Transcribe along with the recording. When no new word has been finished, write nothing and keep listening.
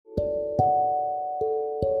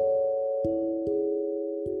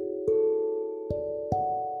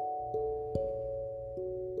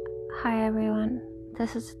Hi everyone,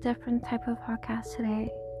 this is a different type of podcast today.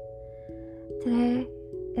 Today,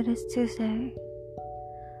 it is Tuesday,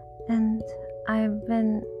 and I've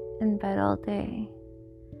been in bed all day,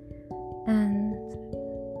 and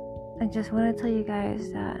I just want to tell you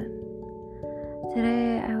guys that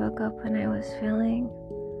today I woke up and I was feeling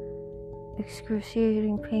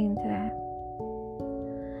excruciating pain today,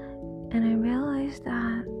 and I realized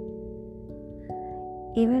that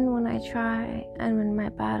even when I try and win my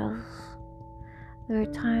battles, there are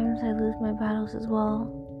times I lose my battles as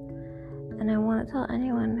well. And I want to tell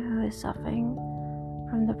anyone who is suffering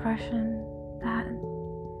from depression that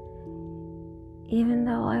even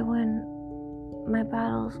though I win my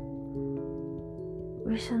battles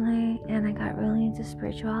recently and I got really into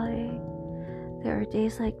spirituality, there are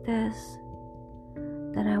days like this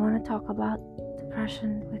that I want to talk about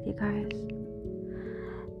depression with you guys.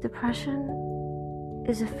 Depression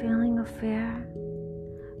is a feeling of fear,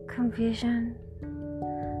 confusion,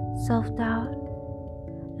 self-doubt,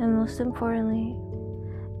 and most importantly,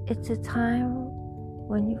 it's a time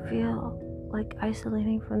when you feel like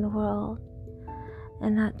isolating from the world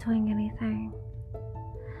and not doing anything.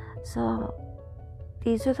 So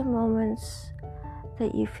these are the moments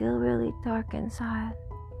that you feel really dark inside.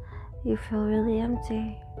 You feel really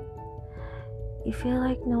empty. You feel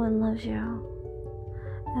like no one loves you.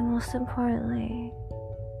 And most importantly,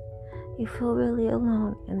 you feel really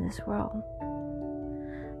alone in this world.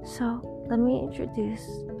 So let me introduce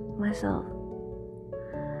myself.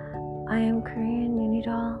 I am Korean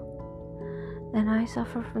Unidol, and I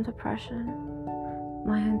suffer from depression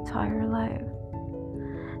my entire life.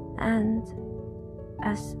 And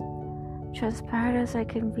as transparent as I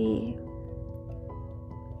can be,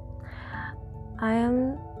 I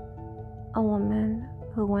am a woman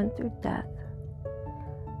who went through death.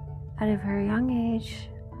 At a very young age,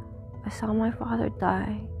 I saw my father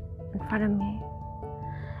die in front of me,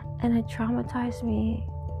 and it traumatized me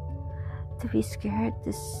to be scared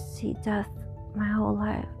to see death my whole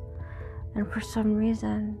life. And for some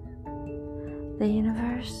reason, the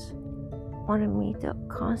universe wanted me to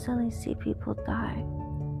constantly see people die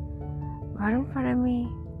right in front of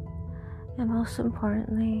me, and most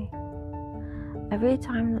importantly, every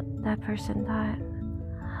time that person died,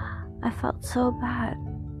 I felt so bad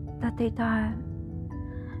that they died,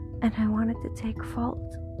 and I wanted to take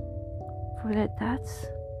fault for their deaths.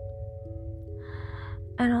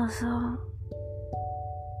 And also,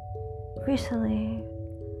 recently,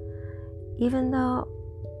 even though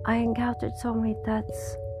I encountered so many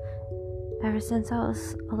deaths ever since I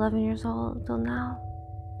was 11 years old till now,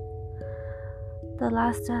 the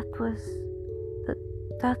last death was the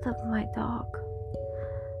death of my dog,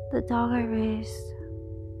 the dog I raised.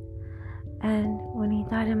 And when he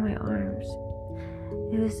died in my arms,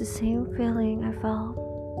 it was the same feeling I felt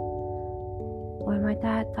when my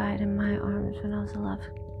dad died in my arms when I was 11.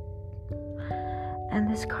 And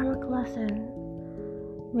this karmic lesson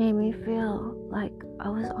made me feel like I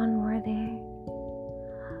was unworthy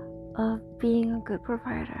of being a good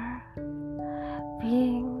provider,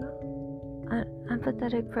 being an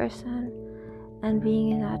empathetic person, and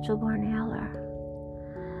being a natural born healer.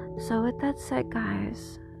 So with that said,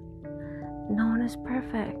 guys, no one is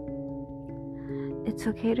perfect. It's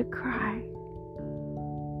okay to cry.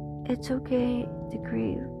 It's okay to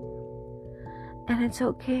grieve. And it's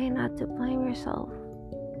okay not to blame yourself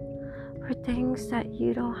for things that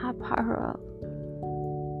you don't have power of.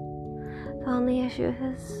 The only issue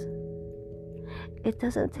is, it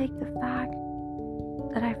doesn't take the fact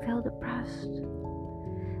that I feel depressed.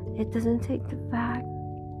 It doesn't take the fact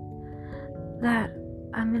that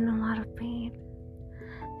I'm in a lot of pain.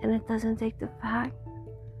 And it doesn't take the fact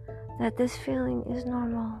that this feeling is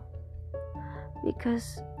normal.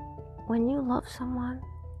 Because when you love someone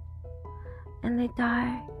and they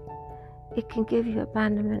die, it can give you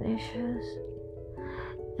abandonment issues.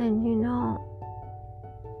 And you know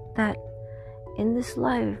that in this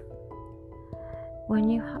life, when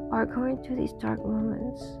you are going through these dark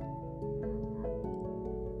moments,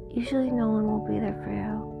 usually no one will be there for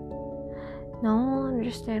you. No one will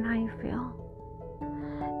understand how you feel.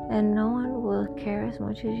 And no one will care as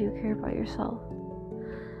much as you care about yourself.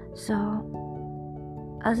 So,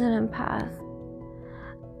 as an empath,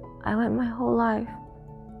 I went my whole life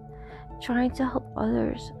trying to help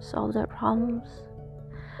others solve their problems,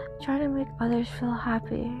 trying to make others feel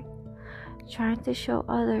happy, trying to show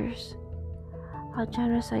others how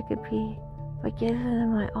generous I could be by giving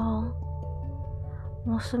them my all.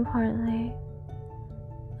 Most importantly,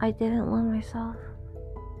 I didn't love myself.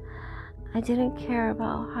 I didn't care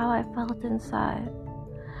about how I felt inside.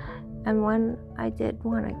 And when I did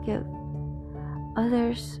want to give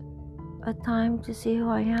others a time to see who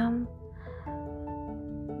I am,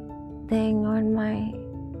 they ignored my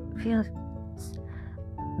feelings.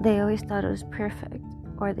 They always thought it was perfect,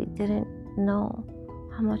 or they didn't know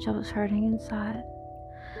how much I was hurting inside.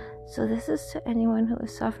 So this is to anyone who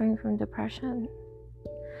is suffering from depression.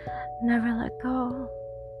 Never let go.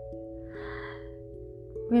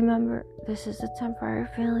 Remember, this is a temporary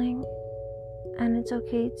feeling, and it's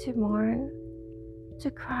okay to mourn, to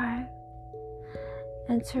cry,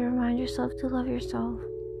 and to remind yourself to love yourself.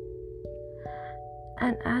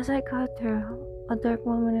 And as I go through a dark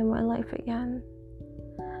moment in my life again,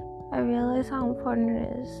 I realize how important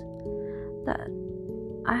it is that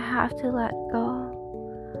I have to let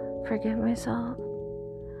go, forgive myself,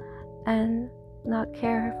 and not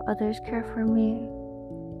care if others care for me.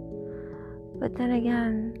 But then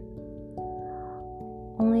again,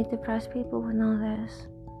 only depressed people would know this.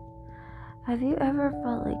 Have you ever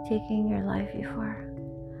felt like taking your life before?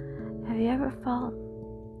 Have you ever felt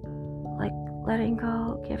like letting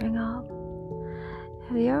go, giving up?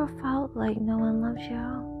 Have you ever felt like no one loves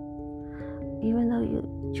you, even though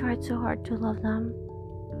you tried so hard to love them?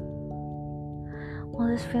 Well,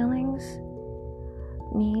 these feelings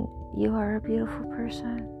mean you are a beautiful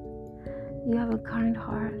person. You have a kind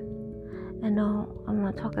heart. And no, I'm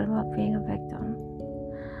not talking about being a victim.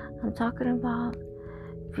 I'm talking about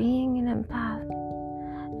being an empath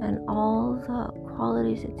and all the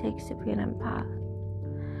qualities it takes to be an empath.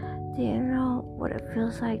 Do you know what it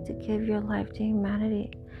feels like to give your life to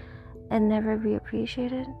humanity and never be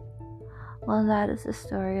appreciated? Well, that is the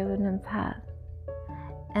story of an empath.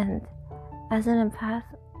 And as an empath,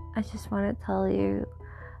 I just want to tell you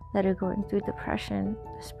that are going through depression,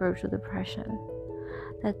 the spiritual depression,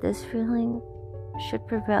 that this feeling should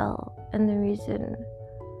prevail. And the reason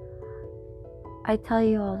I tell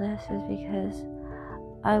you all this is because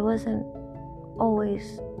I wasn't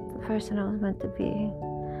always the person I was meant to be,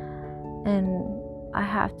 and I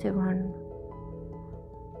have to run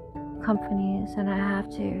companies, and I have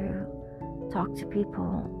to talk to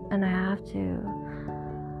people, and I have to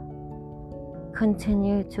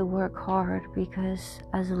continue to work hard, because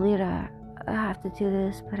as a leader I have to do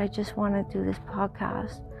this. But I just want to do this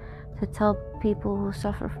podcast to tell people who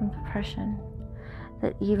suffer from depression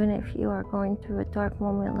that even if you are going through a dark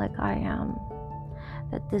moment like I am,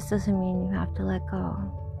 that this doesn't mean you have to let go.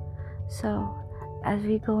 So as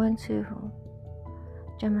we go into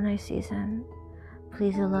Gemini season,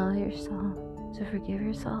 please allow yourself to forgive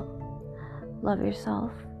yourself, love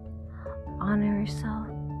yourself, honor yourself,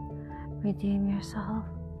 redeem yourself,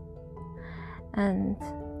 and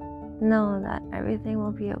know that everything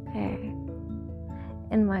will be okay.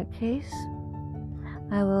 In my case,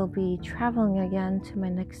 I will be traveling again to my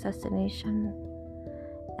next destination,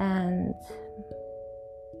 and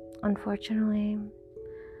unfortunately,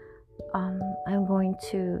 I'm going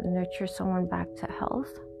to nurture someone back to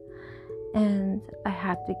health, and I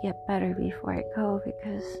have to get better before I go,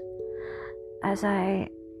 because as I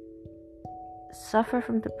suffer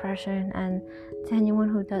from depression, and to anyone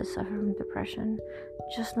who does suffer from depression,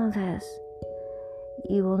 just know this: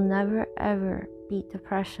 you will never ever beat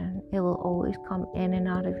depression. It will always come in and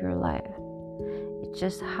out of your life. It's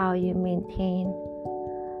just how you maintain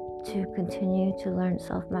to continue to learn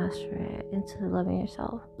self-mastery into loving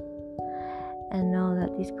yourself, and know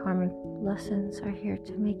that these karmic lessons are here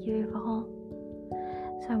to make you evolve.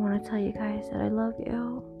 So I want to tell you guys that I love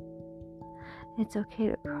you. It's okay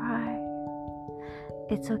to cry.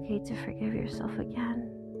 It's okay to forgive yourself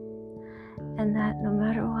again, and that no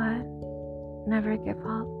matter what, never give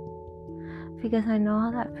up, because I know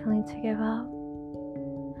how that feeling to give up,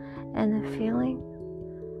 and the feeling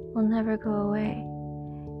will never go away.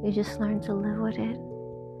 You just learn to live with it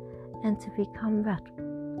and to become better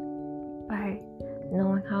by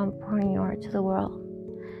knowing how important you are to the world.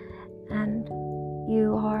 And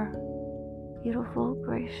you are beautiful,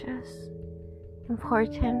 gracious,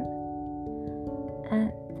 important,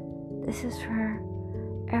 and this is for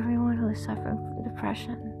everyone who is suffering from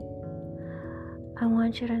depression. I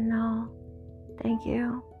want you to know, thank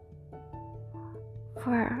you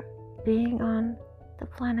for being on the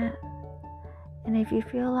planet. And if you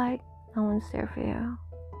feel like no one's there for you,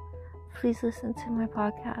 please listen to my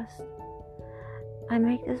podcast. I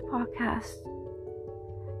make this podcast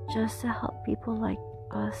just to help people like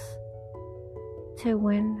us to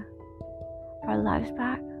win our lives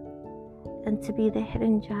back, and to be the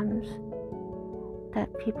hidden gems that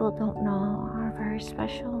people don't know are very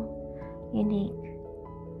special, unique,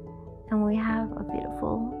 and we have a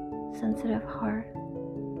beautiful, sensitive heart,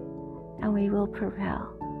 and we will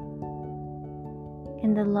prevail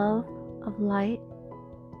in the love of light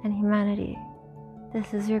and humanity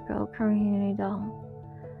This is your Go Community Doll,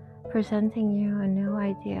 presenting you a new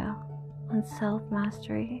idea on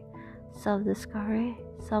self-mastery, self-discovery,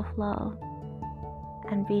 self-love,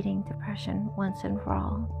 and beating depression once and for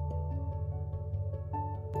all.